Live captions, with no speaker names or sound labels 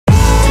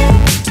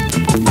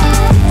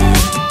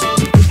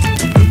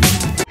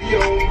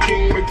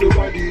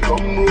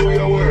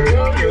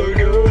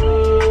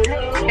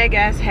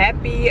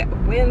happy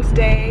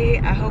Wednesday.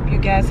 I hope you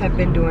guys have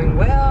been doing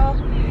well.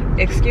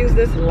 Excuse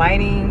this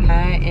lighting.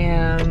 I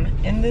am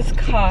in this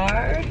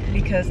car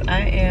because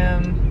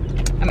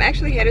I'm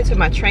actually headed to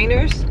my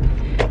trainer's.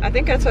 I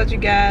think I told you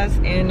guys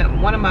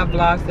in one of my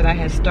vlogs that I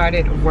had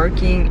started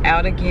working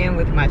out again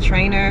with my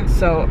trainer.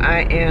 So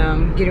I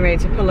am getting ready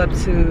to pull up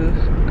to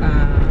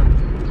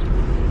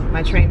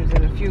my trainer's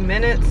in a few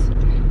minutes.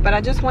 But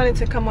I just wanted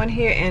to come on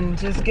here and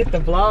just get the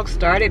vlog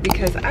started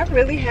because I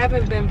really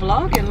haven't been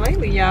vlogging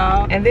lately,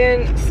 y'all. And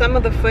then some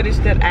of the footage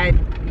that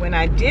when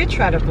I did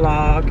try to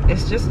vlog,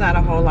 it's just not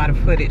a whole lot of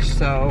footage.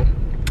 So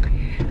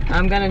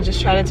I'm gonna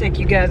just try to take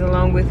you guys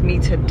along with me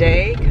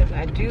today because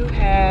I do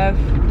have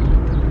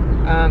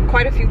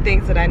quite a few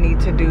things that I need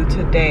to do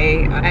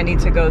today. I need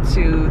to go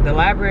to the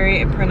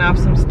library and print off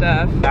some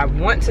stuff. I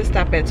want to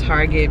stop at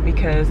Target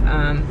because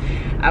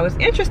I was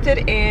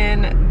interested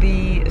in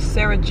the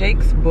Sarah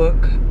Jakes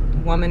book,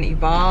 Woman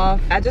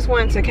Evolve. I just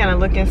wanted to kind of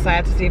look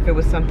inside to see if it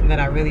was something that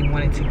I really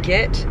wanted to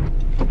get.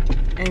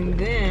 And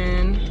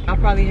then I'll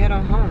probably head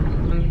on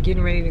home. I'm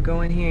getting ready to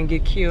go in here and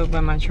get killed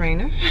by my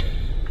trainer.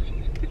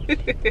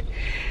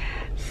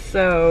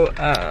 So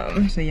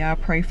y'all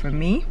pray for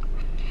me.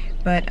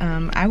 But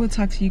I will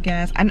talk to you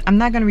guys. I'm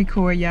not gonna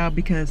record y'all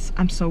because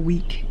I'm so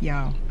weak,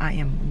 y'all. I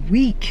am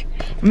weak.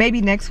 Maybe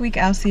next week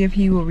I'll see if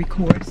he will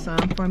record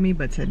some for me,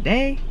 but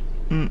today,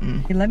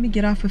 Let me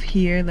get off of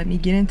here. Let me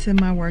get into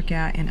my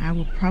workout and I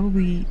will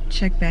probably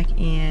check back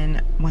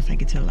in once I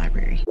get to the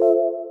library.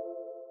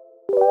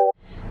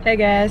 Hey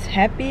guys,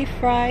 happy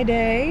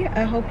Friday.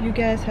 I hope you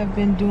guys have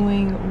been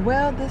doing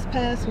well this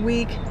past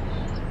week.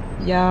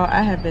 Y'all,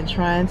 I have been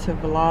trying to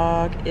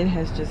vlog. It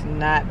has just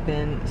not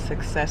been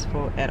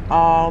successful at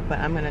all, but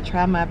I'm gonna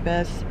try my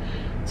best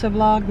to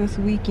vlog this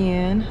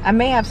weekend. I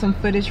may have some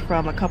footage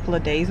from a couple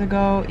of days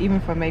ago,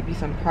 even for maybe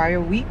some prior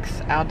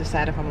weeks. I'll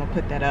decide if I'm gonna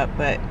put that up,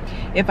 but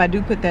if I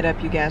do put that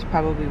up, you guys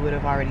probably would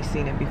have already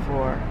seen it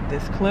before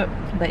this clip.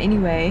 But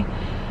anyway,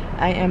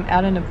 I am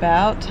out and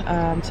about.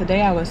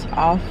 Today I was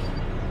off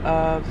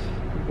of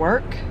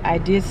work. I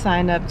did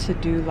sign up to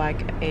do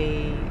like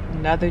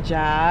another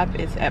job.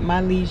 It's at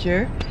my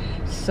leisure,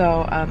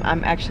 so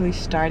I'm actually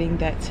starting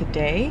that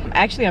today.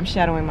 Actually, I'm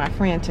shadowing my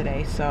friend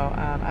today, so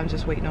I'm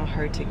just waiting on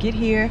her to get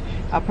here.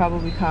 I'll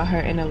probably call her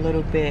in a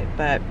little bit,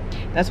 but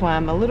that's why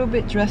I'm a little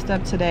bit dressed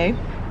up today.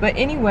 But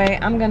anyway,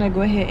 I'm gonna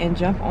go ahead and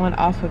jump on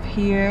off of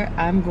here.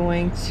 I'm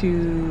going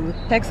to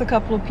text a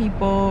couple of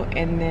people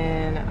and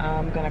then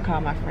I'm gonna call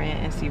my friend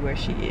and see where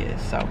she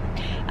is. So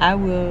I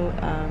will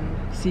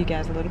see you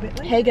guys a little bit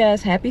later. Hey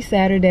guys, happy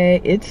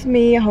Saturday. It's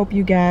me. I hope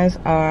you guys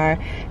are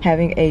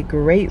having a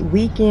great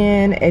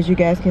weekend. As you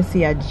guys can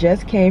see, I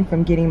just came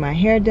from getting my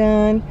hair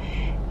done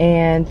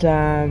and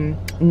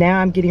now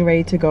I'm getting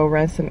ready to go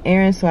run some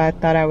errands, so I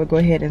thought I would go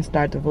ahead and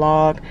start the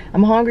vlog.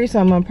 I'm hungry, so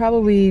I'm gonna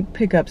probably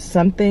pick up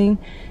something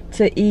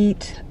to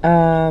eat,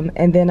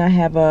 and then I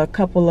have a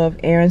couple of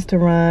errands to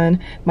run.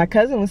 My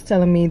cousin was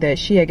telling me that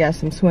she had got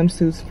some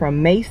swimsuits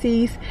from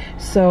Macy's,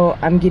 so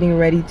I'm getting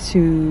ready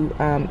to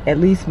at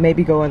least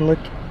maybe go and look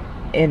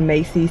in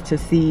Macy's to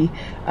see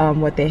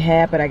what they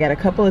have. But I got a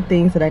couple of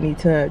things that I need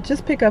to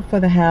just pick up for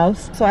the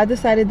house, so I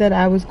decided that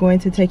I was going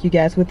to take you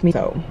guys with me.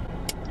 So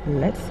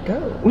let's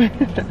go.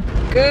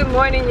 Good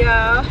morning,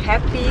 y'all.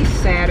 Happy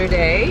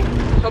Saturday.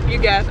 Hope you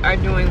guys are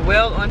doing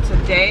well on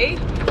today.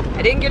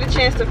 I didn't get a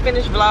chance to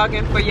finish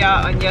vlogging for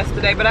y'all on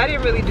yesterday, but I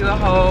didn't really do a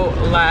whole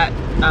lot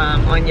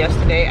on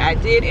yesterday. I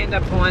did end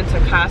up going to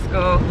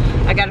Costco.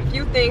 I got a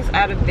few things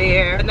out of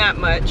there, but not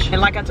much. And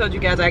like I told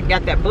you guys, I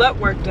got that blood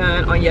work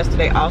done on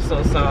yesterday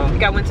also. So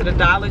I went to the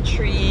Dollar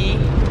Tree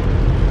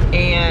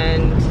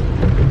and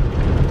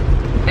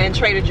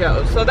Trader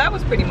Joe's. So that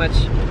was pretty much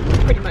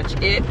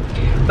it.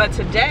 But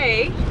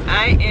today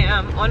I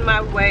am on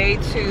my way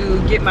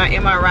to get my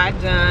MRI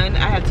done.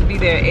 I had to be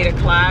there at 8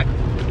 o'clock.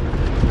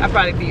 I'll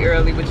probably be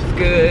early, which is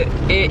good.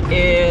 It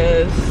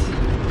is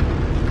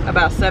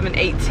about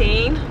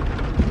 7:18.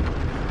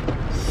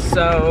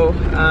 So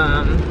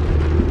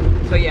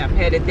yeah, I'm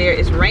headed there.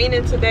 It's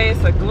raining today.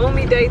 It's a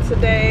gloomy day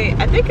today.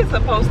 I think it's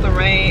supposed to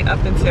rain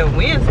up until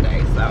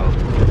Wednesday, so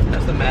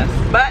that's a mess.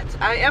 But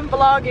I am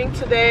vlogging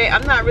today.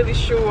 I'm not really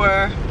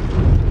sure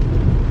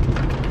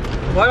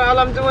what all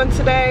I'm doing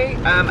today.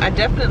 I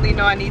definitely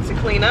know I need to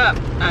clean up.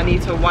 I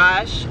need to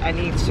wash. I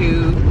need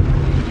to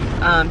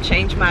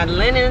change my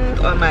linen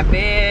on my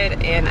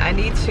bed, and I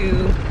need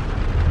to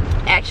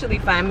actually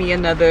find me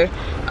another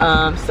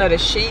set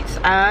of sheets.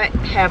 I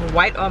have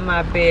white on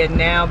my bed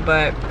now,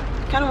 but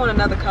kind of want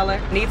another color.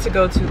 Need to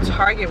go to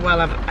Target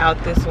while I'm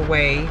out this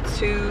way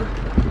too.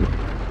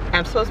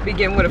 I'm supposed to be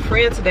getting with a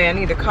friend today. I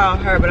need to call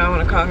her, but I don't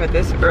want to call her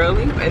this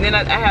early. And then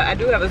I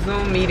do have a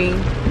Zoom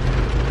meeting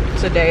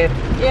today.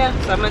 Yeah,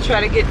 so I'm gonna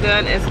try to get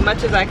done as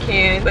much as I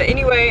can. But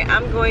anyway,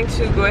 I'm going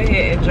to go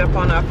ahead and jump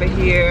on off of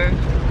here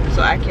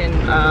so I can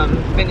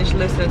finish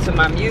listening to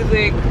my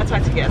music. I'll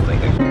talk to you guys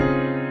later.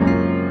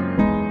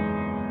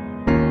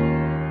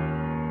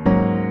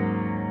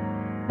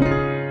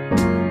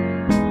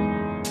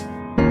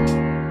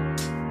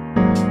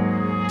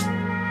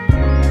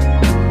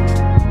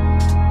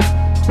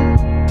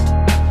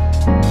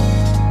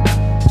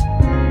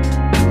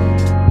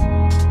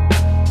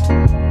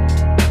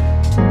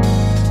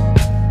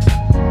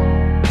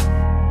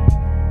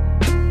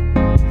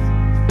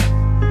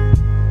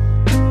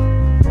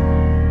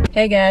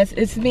 Hey guys,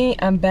 it's me.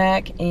 I'm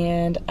back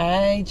and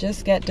I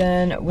just got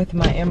done with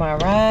my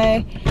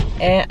MRI,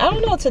 and I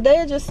don't know, today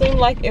it just seemed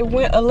like it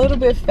went a little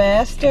bit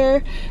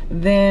faster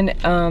than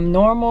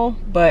normal,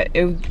 but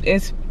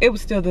it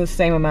was still the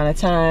same amount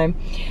of time.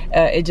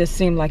 It just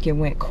seemed like it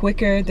went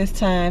quicker this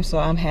time, so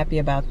I'm happy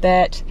about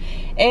that.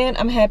 And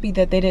I'm happy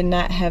that they did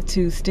not have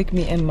to stick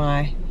me in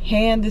my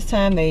hand this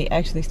time. They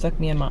actually stuck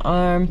me in my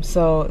arm,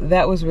 so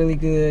that was really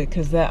good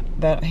because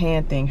that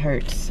hand thing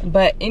hurts.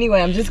 But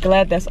anyway, I'm just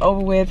glad that's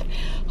over with.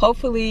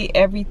 Hopefully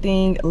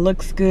everything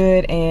looks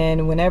good,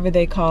 and whenever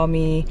they call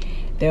me,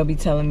 they'll be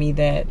telling me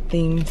that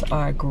things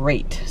are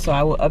great, so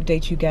I will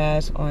update you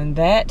guys on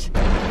that.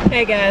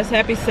 Hey guys,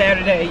 happy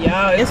Saturday,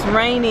 y'all. It's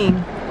raining.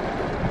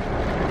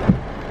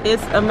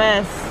 It's a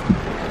mess,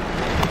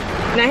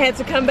 and I had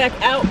to come back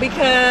out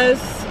because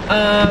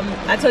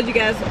I told you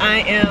guys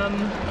I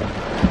am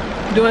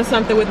doing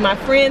something with my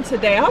friend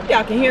today. I hope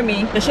y'all can hear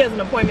me. She has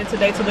an appointment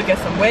today to look at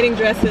some wedding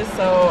dresses,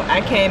 so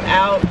I came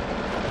out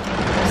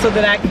so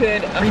that I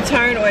could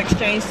return or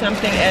exchange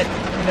something at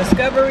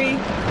Discovery.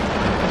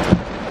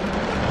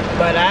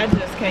 But I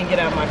just can't get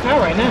out of my car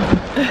right now.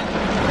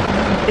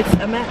 It's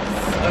a mess,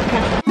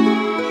 okay?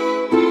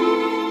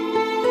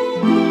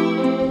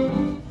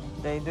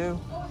 They do.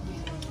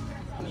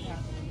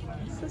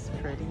 This is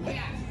pretty.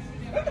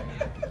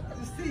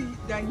 See,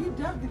 now you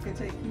definitely can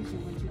take Keisha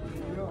with you to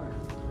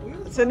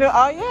New York.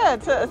 Oh yeah,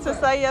 to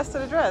say yes to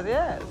the dress,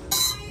 yes.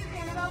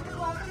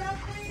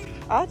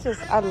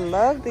 I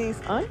love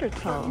these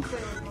undertones.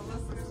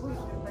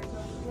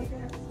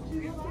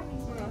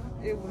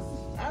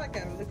 I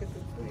gotta look at the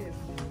twist.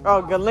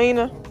 Oh,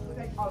 Galena.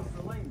 Oh,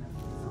 Selena.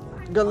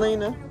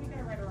 Galena.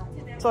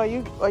 So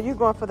are you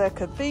going for that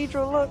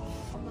cathedral look? I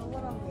don't know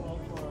what I'm going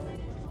for.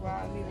 Well,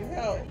 I needed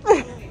help.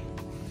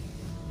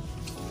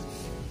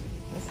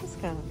 This is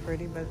kind of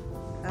pretty, but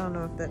I don't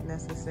know if that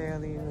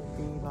necessarily would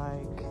be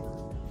like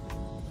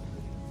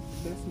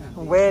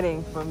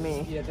wedding for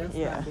me. Yeah, that's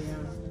not the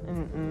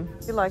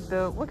You like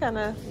what kind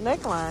of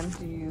neckline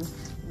do you use?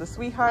 The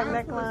sweetheart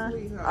neckline?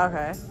 Sweetheart.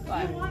 Okay.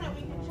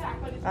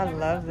 I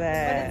love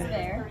that. But it's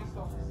there.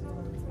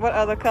 What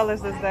other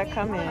colors does that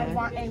come in? I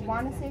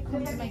want to say it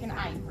comes in like an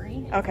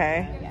ivory.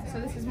 Okay. Yeah, so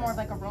this is more of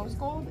like a rose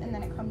gold, and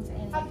then it comes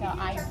in like an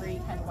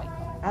ivory kind of white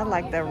color. I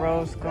like that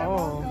rose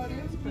gold.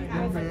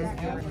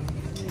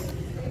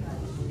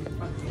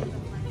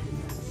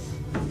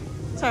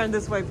 Turn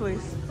this way,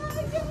 please.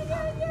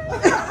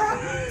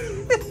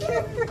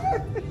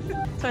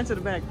 Turn to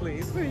the back,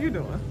 please. What are you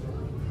doing?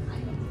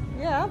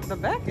 Yeah, the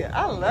back here.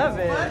 I love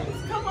it.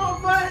 Buttons, come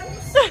on,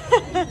 buttons.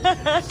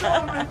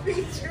 Show my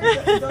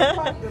features. Don't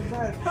pop the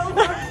buttons. Come on,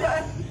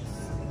 buttons.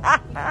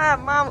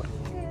 Mama.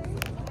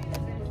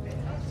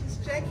 She's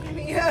checking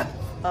me up.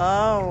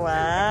 Oh,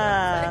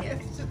 wow.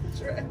 It's to the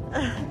dress.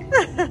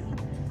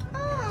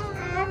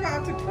 I'm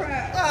about to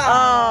cry.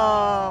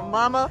 Oh,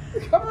 Mama.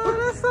 Oh,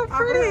 that's so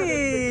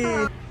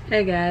pretty.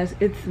 Hey guys,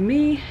 it's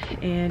me,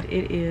 and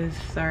it is,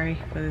 sorry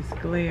for this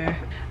glare,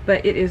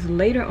 but it is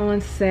later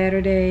on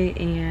Saturday,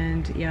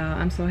 and y'all,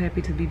 I'm so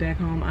happy to be back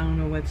home. I don't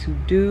know what to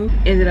do.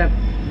 Ended up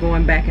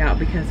going back out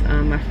because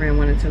my friend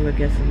wanted to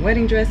look at some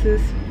wedding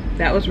dresses.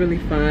 That was really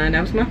fun.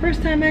 That was my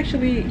first time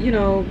actually, you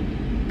know,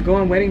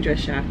 going wedding dress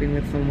shopping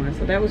with someone,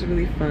 so that was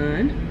really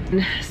fun.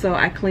 So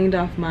I cleaned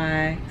off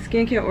my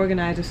skincare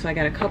organizer, so I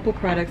got a couple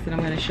products that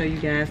I'm going to show you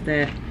guys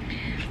that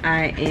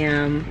I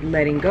am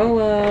letting go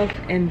of,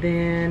 and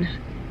then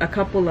a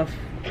couple of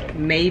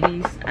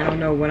maybes. I don't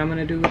know what I'm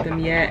gonna do with them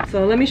yet.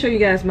 So let me show you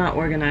guys my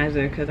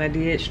organizer because I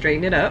did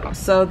straighten it up.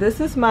 So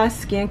this is my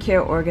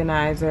skincare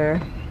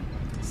organizer.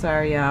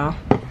 Sorry y'all,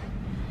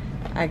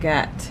 I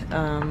got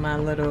my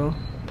little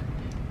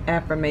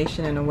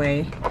affirmation in a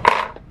way,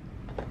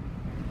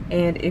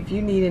 and if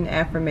you need an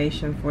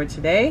affirmation for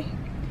today,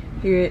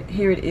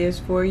 here it is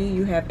for you.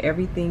 You have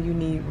everything you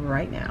need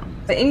right now.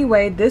 But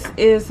anyway, this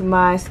is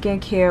my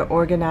skincare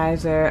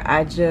organizer.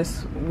 I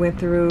just went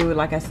through,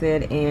 like I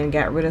said, and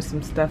got rid of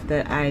some stuff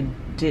that I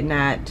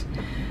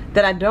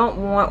don't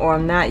want or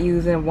I'm not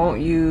using, won't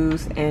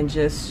use, and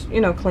just,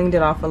 you know, cleaned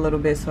it off a little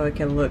bit so it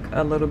can look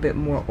a little bit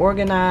more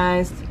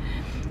organized.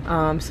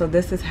 So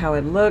this is how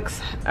it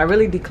looks. I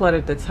really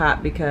decluttered the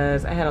top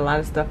because I had a lot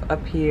of stuff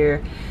up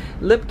here,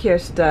 lip care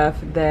stuff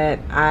that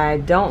I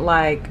don't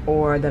like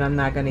or that I'm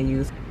not going to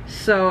use.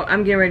 So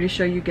I'm getting ready to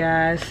show you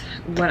guys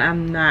what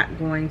I'm not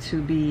going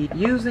to be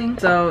using.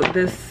 So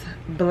this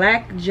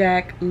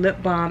Blackjack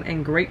lip balm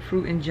and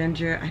grapefruit and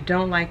ginger, I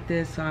don't like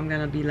this, so I'm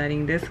gonna be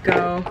letting this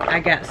go. I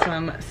got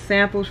some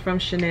samples from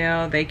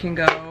Chanel, they can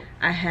go.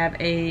 I have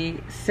a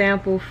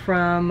sample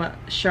from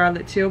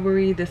Charlotte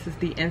Tilbury. This is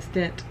the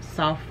Instant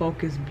Soft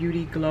Focus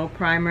Beauty Glow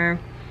Primer.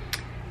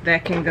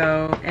 That can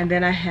go. And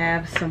then I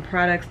have some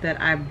products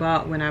that I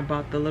bought when I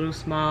bought the little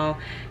small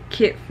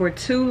kit for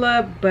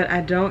Tula, but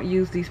I don't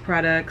use these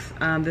products.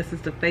 This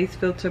is the Face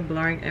Filter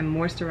Blurring and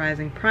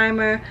Moisturizing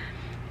Primer.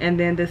 And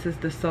then this is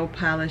the Soap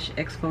Polish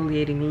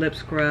Exfoliating Lip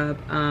Scrub.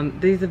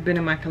 These have been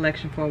in my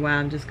collection for a while.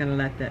 I'm just gonna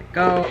let that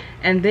go.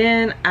 And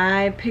then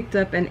I picked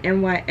up an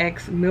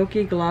NYX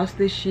Milky Gloss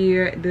this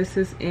year. This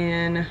is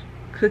in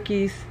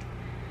cookies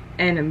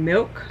and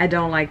milk. I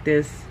don't like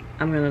this.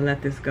 I'm gonna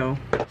let this go.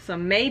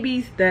 Some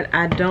maybes that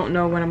I don't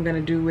know what I'm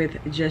gonna do with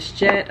just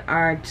yet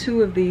are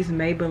 2 of these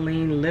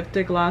Maybelline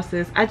lifter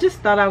glosses. I just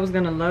thought I was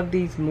gonna love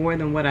these more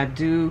than what I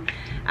do.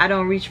 I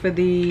don't reach for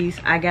these.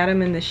 I got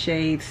them in the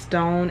shade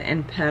Stone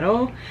and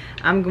Petal.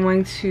 I'm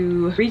going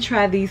to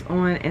retry these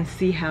on and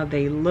see how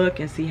they look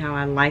and see how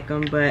I like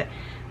them, but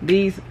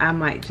these I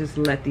might just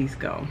let these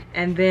go.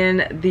 And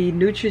then the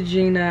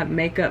Neutrogena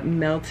Makeup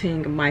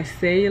Melting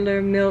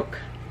Micellar Milk.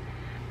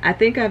 I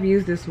think I've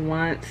used this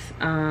once.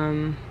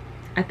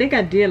 I think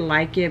I did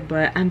like it,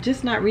 but I'm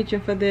just not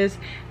reaching for this.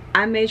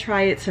 I may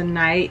try it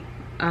tonight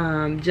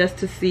just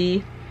to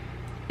see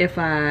if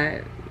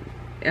I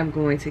am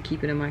going to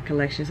keep it in my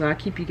collection. So I'll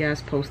keep you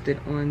guys posted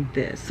on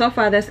this. So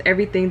far, that's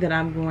everything that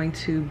I'm going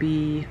to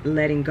be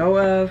letting go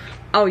of.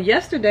 Oh,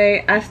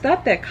 yesterday I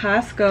stopped at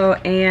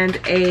Costco and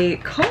a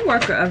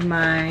co-worker of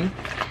mine,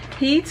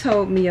 he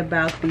told me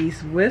about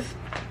these Wisp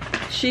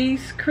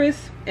cheese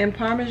crisp and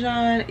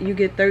Parmesan. You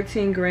get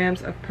 13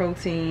 grams of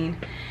protein,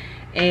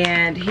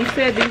 and he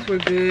said these were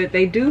good.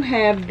 They do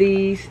have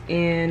these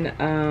in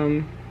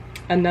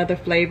another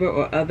flavor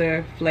or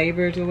other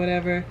flavors or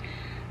whatever.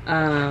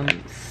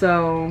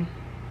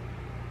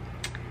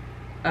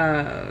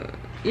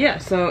 Yeah,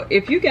 so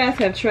if you guys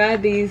have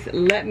tried these,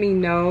 let me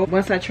know.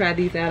 Once I try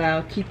these out,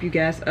 I'll keep you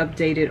guys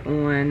updated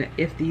on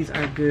if these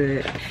are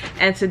good.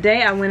 And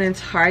today I went in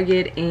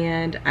Target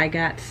and I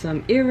got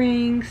some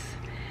earrings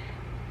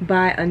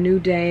by A New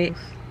Day.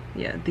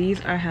 Yeah,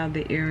 these are how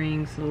the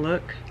earrings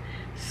look.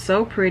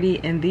 So pretty,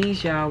 and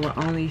these, y'all, were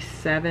only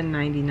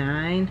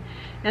 $7.99,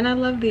 and I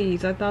love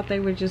these. I thought they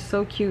were just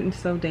so cute and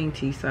so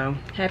dainty, so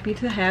happy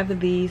to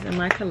have these in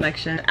my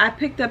collection. I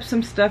picked up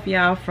some stuff,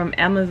 y'all, from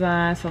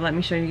Amazon, so let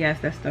me show you guys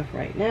that stuff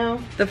right now.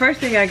 The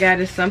first thing I got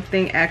is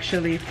something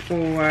actually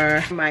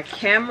for my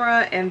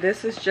camera, and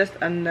this is just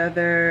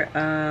another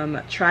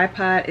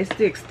tripod. It's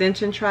the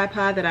extension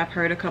tripod that I've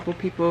heard a couple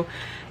people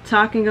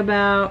talking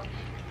about,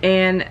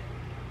 and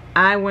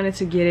I wanted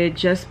to get it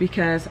just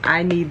because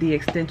I need the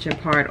extension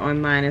part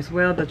on mine as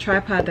well. The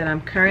tripod that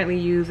I'm currently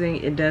using,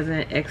 it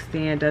doesn't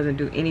extend, doesn't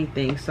do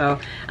anything. So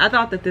I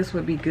thought that this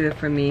would be good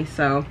for me.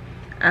 So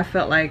I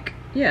felt like,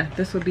 yeah,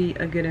 this would be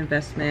a good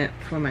investment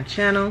for my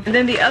channel. And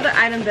then the other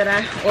item that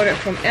I ordered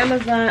from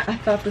Amazon, I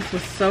thought this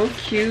was so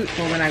cute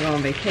for when I go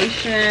on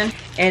vacation.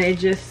 And it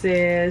just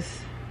says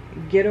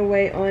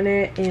Getaway on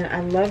it. And I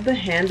love the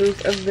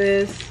handles of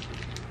this.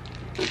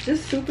 It's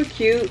just super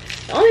cute.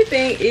 The only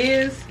thing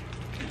is,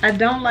 I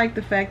don't like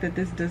the fact that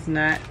this does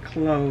not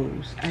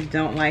close. I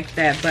don't like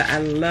that, but I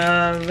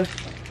love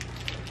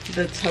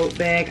the tote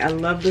bag. I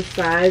love the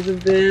size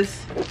of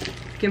this. You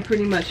can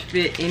pretty much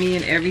fit any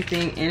and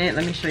everything in it.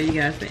 Let me show you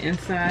guys the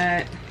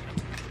inside.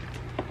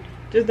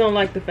 Just don't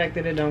like the fact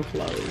that it don't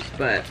close,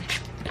 but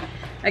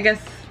I guess,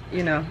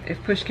 you know,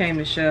 if push came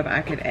to shove,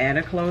 I could add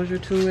a closure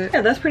to it.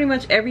 Yeah, that's pretty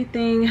much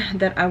everything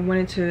that I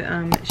wanted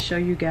to show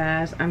you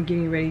guys. I'm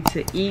getting ready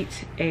to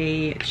eat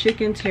a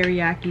chicken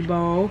teriyaki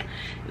bowl.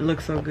 It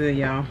looks so good,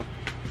 y'all.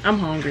 I'm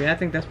hungry. I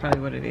think that's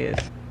probably what it is.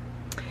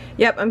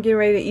 Yep, I'm getting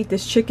ready to eat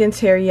this chicken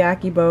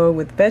teriyaki bowl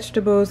with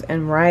vegetables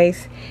and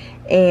rice.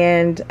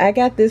 And I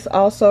got this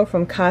also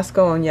from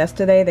Costco on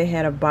yesterday. They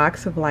had a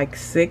box of like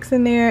 6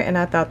 in there, and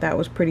I thought that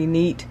was pretty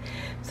neat.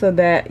 So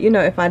that, you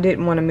know, if I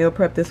didn't want to meal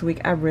prep this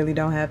week, I really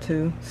don't have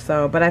to.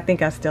 So, but I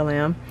think I still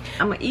am.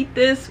 I'm gonna eat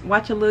this,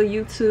 watch a little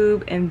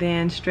YouTube, and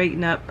then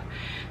straighten up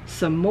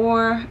some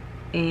more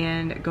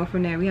and go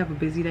from there. We have a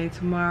busy day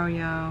tomorrow,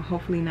 y'all.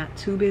 Hopefully not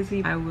too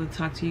busy. I will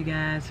talk to you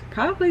guys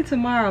probably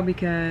tomorrow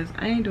because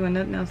I ain't doing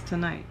nothing else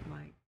tonight.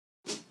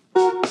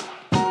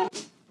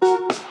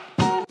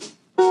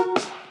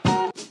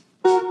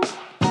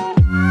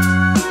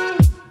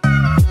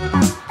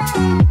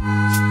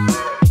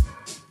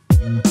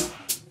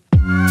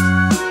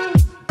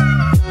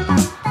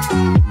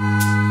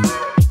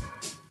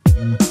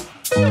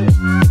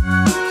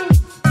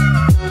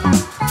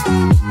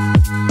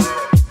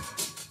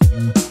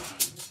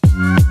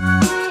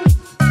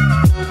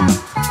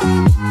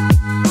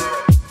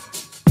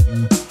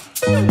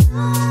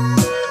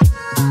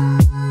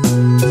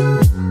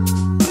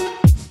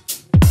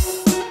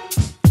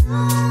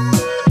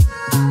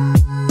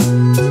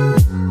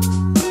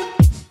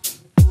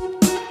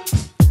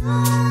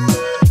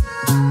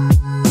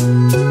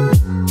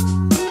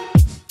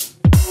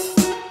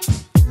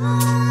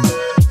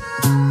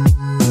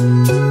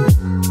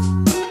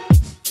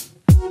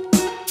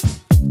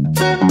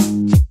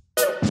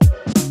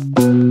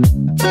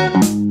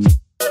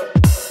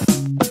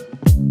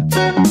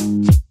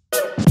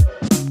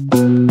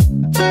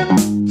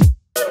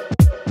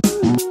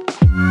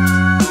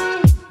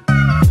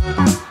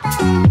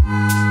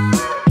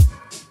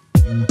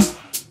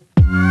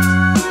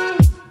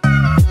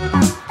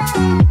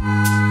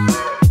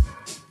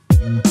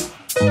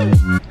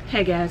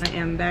 Hey guys, I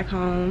am back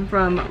home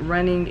from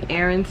running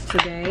errands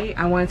today.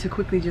 I wanted to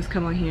quickly just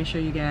come on here and show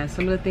you guys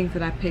some of the things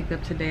that I picked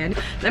up today.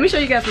 Let me show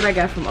you guys what I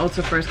got from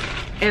Ulta first.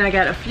 And I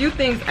got a few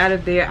things out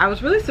of there. I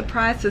was really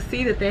surprised to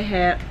see that they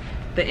had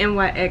the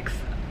NYX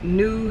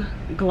new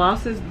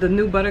glosses, the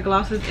new butter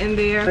glosses in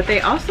there. But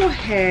they also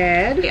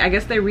had, I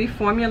guess they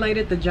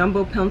reformulated the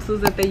jumbo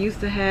pencils that they used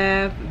to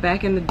have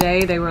back in the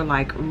day. They were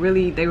like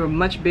really, they were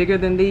much bigger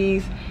than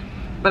these.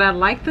 But I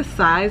like the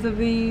size of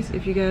these,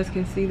 if you guys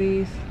can see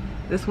these.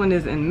 This one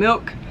is in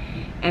milk,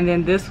 and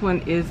then this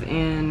one is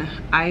in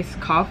iced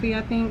coffee,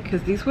 I think,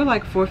 because these were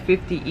like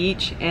 $4.50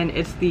 each, and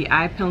it's the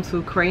eye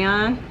pencil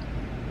crayon.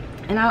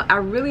 And I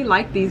really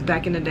liked these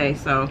back in the day,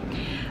 so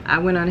I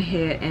went on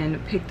ahead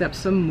and picked up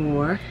some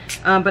more.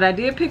 But I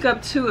did pick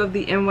up 2 of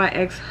the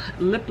NYX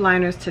lip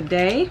liners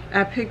today.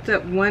 I picked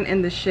up one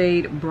in the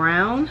shade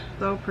brown.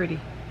 So pretty.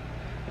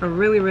 A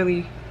really,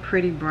 really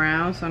pretty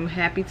brown, so I'm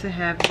happy to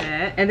have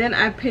that. And then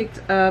I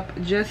picked up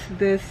just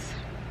this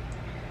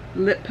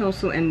lip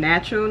pencil in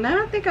natural.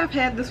 Now I think I've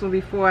had this one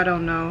before, I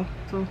don't know.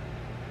 So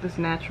this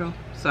natural.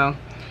 So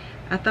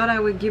I thought I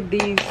would give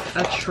these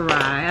a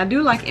try. I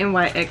do like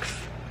NYX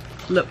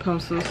lip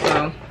pencils,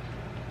 so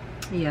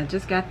yeah,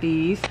 just got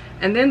these.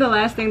 And then the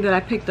last thing that I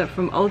picked up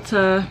from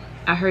Ulta,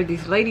 I heard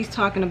these ladies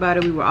talking about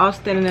it. We were all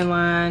standing in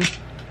line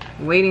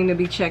waiting to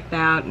be checked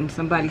out, and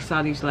somebody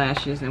saw these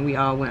lashes and we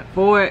all went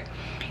for it.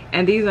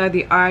 And these are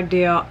the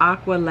Ardell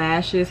Aqua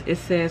lashes. It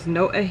says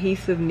no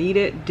adhesive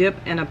needed, dip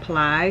and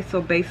apply.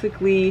 So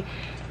basically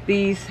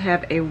these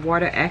have a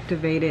water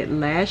activated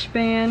lash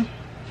band.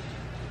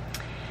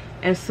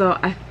 And so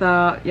I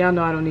thought, y'all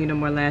know I don't need no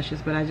more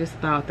lashes, but I just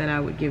thought that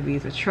I would give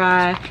these a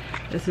try.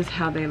 This is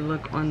how they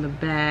look on the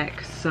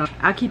back. So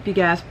I'll keep you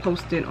guys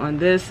posted on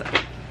this.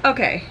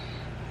 Okay.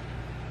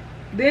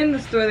 Then the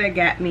store that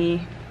got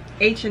me,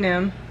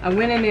 H&M. I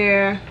went in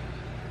there.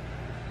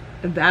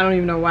 I don't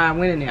even know why I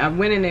went in there. I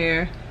went in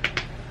there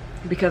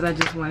because I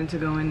just wanted to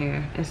go in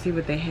there and see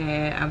what they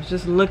had. I was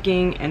just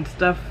looking and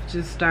stuff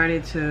just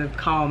started to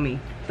call me.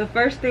 The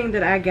first thing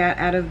that I got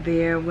out of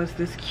there was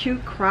this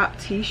cute crop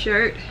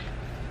t-shirt.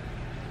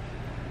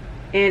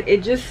 And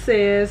it just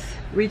says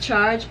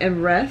recharge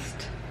and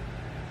rest.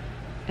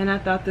 And I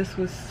thought this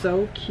was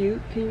so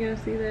cute. Can you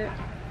guys see that?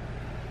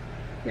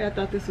 Yeah, I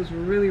thought this was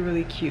really,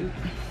 really cute.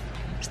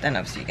 Stand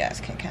up so you guys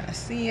can kind of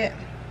see it.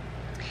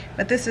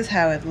 But this is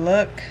how it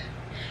looked.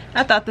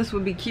 I thought this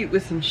would be cute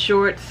with some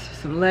shorts,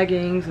 some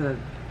leggings, a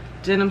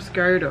denim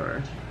skirt,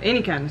 or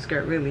any kind of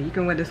skirt really. You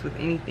can wear this with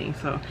anything.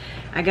 So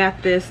I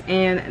got this,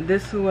 and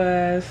this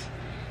was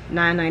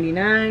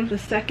 $9.99. The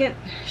second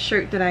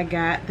shirt that I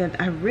got,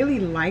 that I really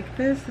like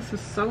this. This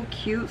is so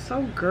cute,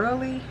 so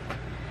girly.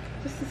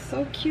 This is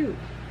so cute.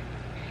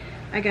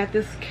 I got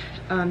this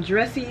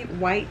dressy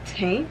white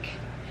tank.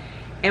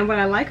 And what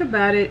I like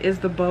about it is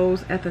the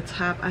bows at the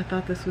top. I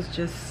thought this was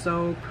just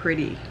so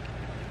pretty.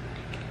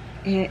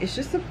 And it's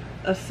just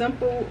a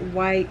simple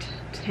white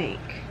tank.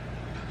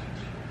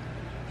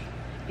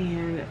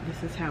 And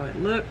this is how it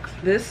looks.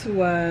 This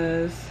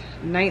was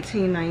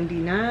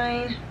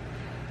 $19.99.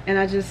 And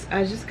I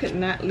just could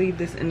not leave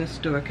this in the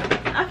store.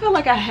 I feel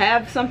like I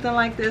have something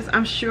like this.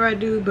 I'm sure I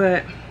do,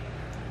 but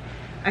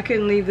I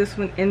couldn't leave this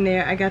one in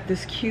there. I got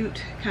this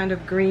cute kind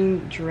of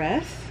green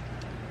dress.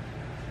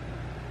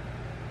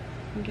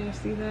 You guys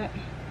see that?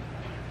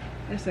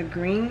 It's a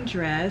green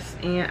dress,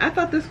 and I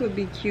thought this would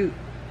be cute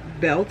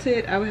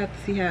belted. I would have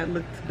to see how it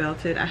looks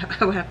belted.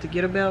 I would have to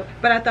get a belt,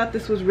 but I thought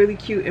this was really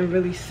cute and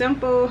really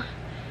simple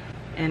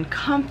and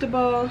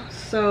comfortable.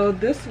 So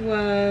this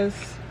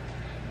was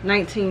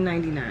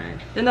 $19.99.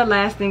 Then the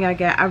last thing I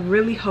got, I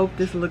really hope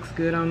this looks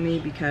good on me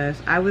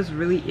because I was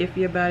really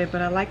iffy about it,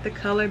 but I like the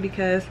color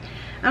because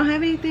I don't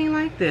have anything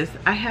like this.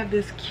 I have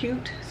this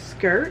cute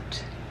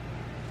skirt.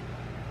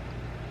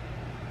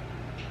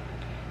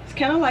 It's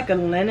kind of like a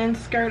linen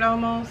skirt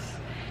almost,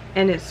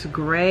 and it's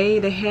gray.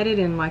 They had it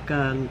in like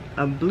a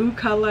blue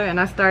color, and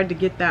I started to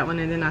get that one,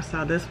 and then I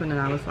saw this one and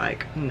I was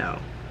like, no,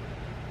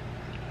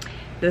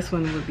 this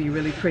one would be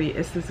really pretty.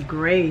 It's this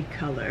gray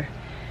color,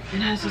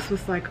 and I just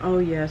was like, oh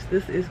yes,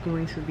 this is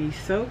going to be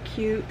so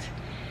cute.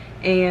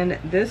 And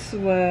this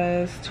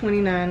was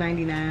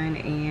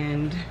 $29.99,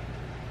 and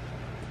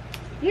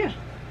yeah,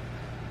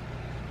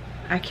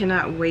 I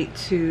can't wait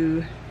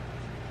to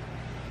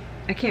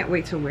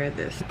wear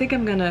this. I think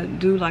I'm gonna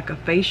do like a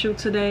facial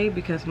today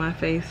because my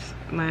face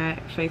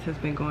has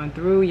been going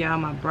through. Y'all,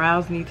 my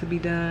brows need to be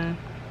done.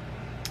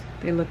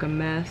 They look a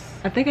mess.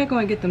 I think I'm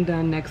gonna get them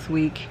done next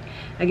week.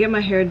 I get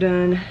my hair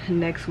done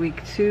next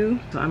week too,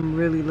 so I'm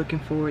really looking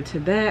forward to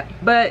that.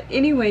 But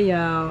anyway,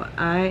 y'all,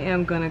 I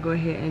am gonna go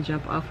ahead and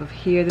jump off of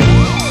here.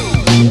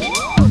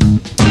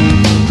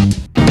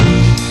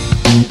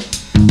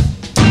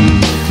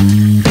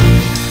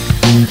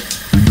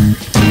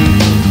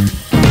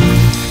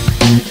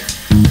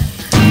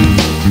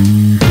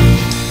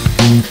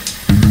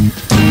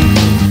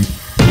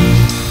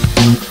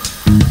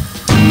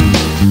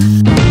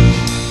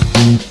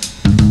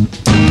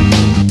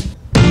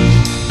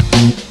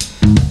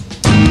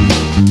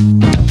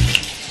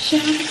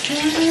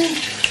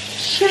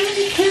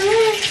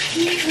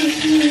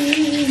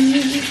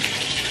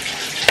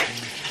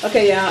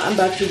 Okay, y'all, I'm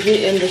about to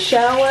get in the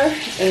shower,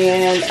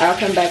 and I'll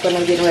come back when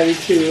I'm getting ready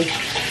to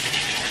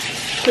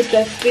put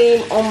that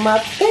steam on my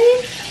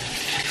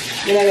face.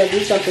 Then I gotta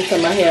do something to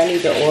my hair. I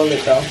need to oil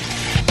it though.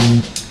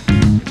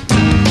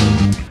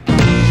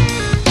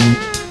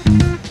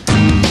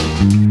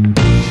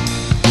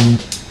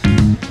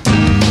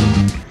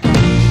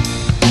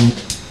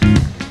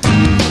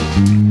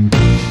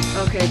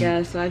 Okay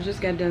guys, so I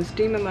just got done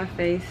steaming my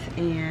face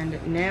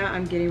and now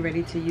I'm getting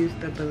ready to use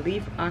the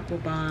Belief Aqua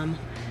Bomb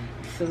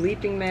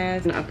sleeping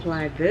mask and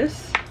apply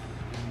this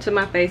to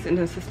my face, and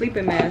it's a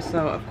sleeping mask,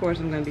 so of course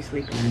I'm gonna be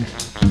sleeping in it.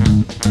 So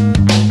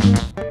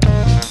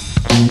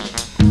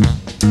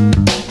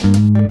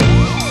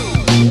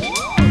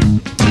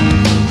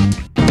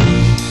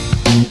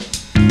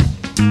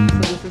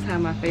this is how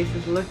my face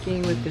is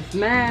looking with this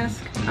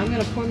mask. I'm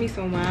gonna pour me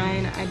some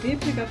wine. I did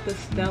pick up the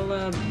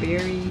Stella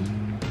Berry,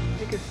 I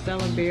think it's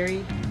Stella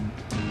Berry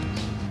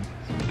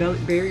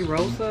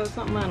Rosa or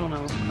something, I don't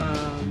know.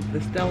 The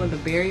Stella the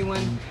Berry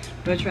one.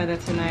 We'll try that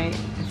tonight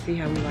and see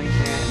how we like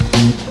that.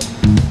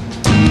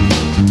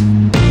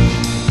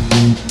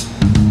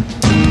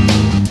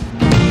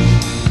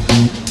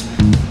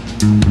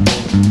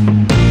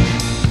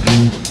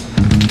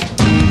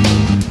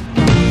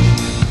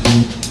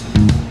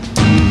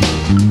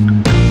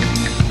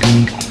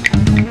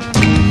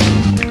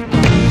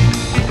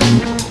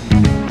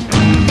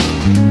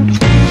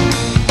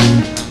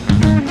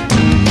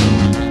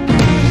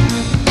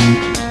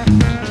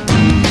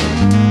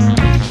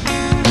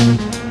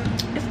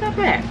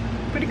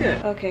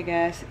 Okay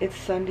guys, it's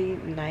Sunday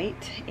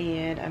night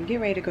and I'm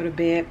getting ready to go to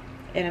bed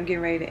and I'm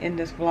getting ready to end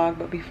this vlog,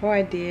 but before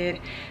I did,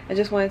 I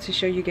just wanted to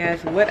show you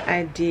guys what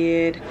I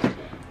did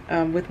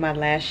with my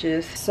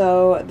lashes.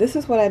 So this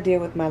is what I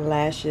did with my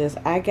lashes.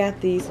 I got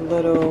these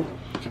little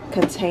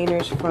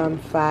containers from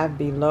Five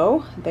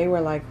Below. They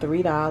were like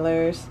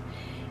 $3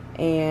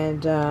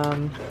 and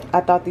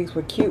I thought these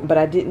were cute, but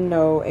I didn't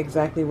know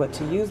exactly what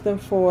to use them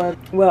for.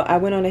 Well, I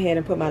went on ahead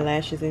and put my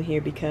lashes in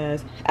here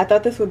because I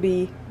thought this would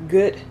be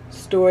good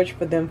storage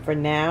for them for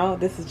now.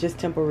 This is just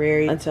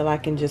temporary until I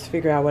can just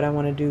figure out what I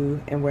want to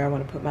do and where I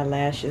want to put my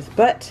lashes.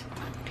 But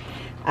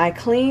I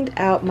cleaned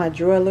out my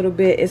drawer a little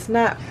bit. It's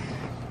not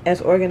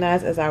as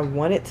organized as I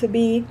want it to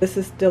be. This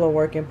is still a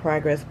work in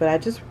progress, but I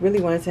just really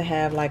wanted to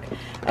have like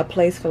a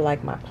place for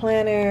like my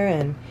planner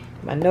and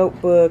my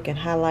notebook and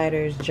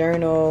highlighters,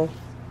 journal,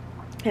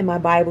 and my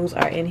Bibles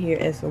are in here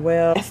as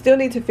well. I still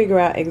need to figure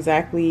out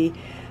exactly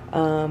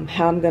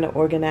how I'm going to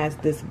organize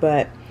this,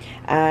 but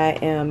I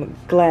am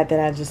glad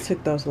that I just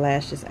took those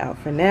lashes out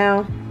for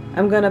now.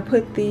 I'm going to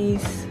put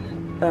these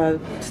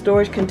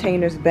storage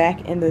containers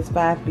back in this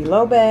Five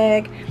Below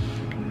bag,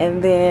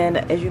 and then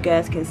as you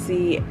guys can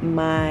see,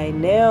 my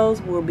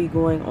nails will be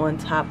going on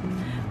top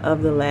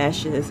of the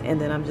lashes,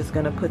 and then I'm just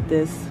going to put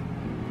this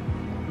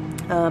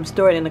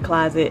store it in the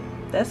closet.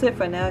 That's it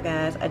for now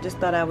guys. I just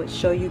thought I would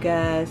show you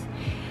guys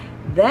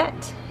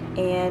that,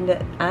 and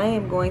I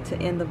am going to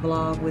end the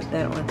vlog with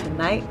that on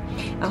tonight.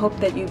 I hope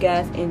that you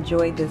guys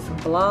enjoyed this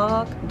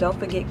vlog. Don't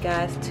forget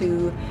guys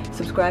to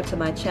subscribe to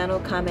my channel,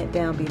 comment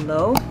down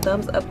below,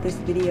 thumbs up this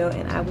video,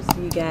 and I will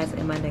see you guys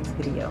in my next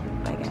video.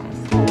 Bye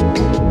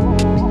guys.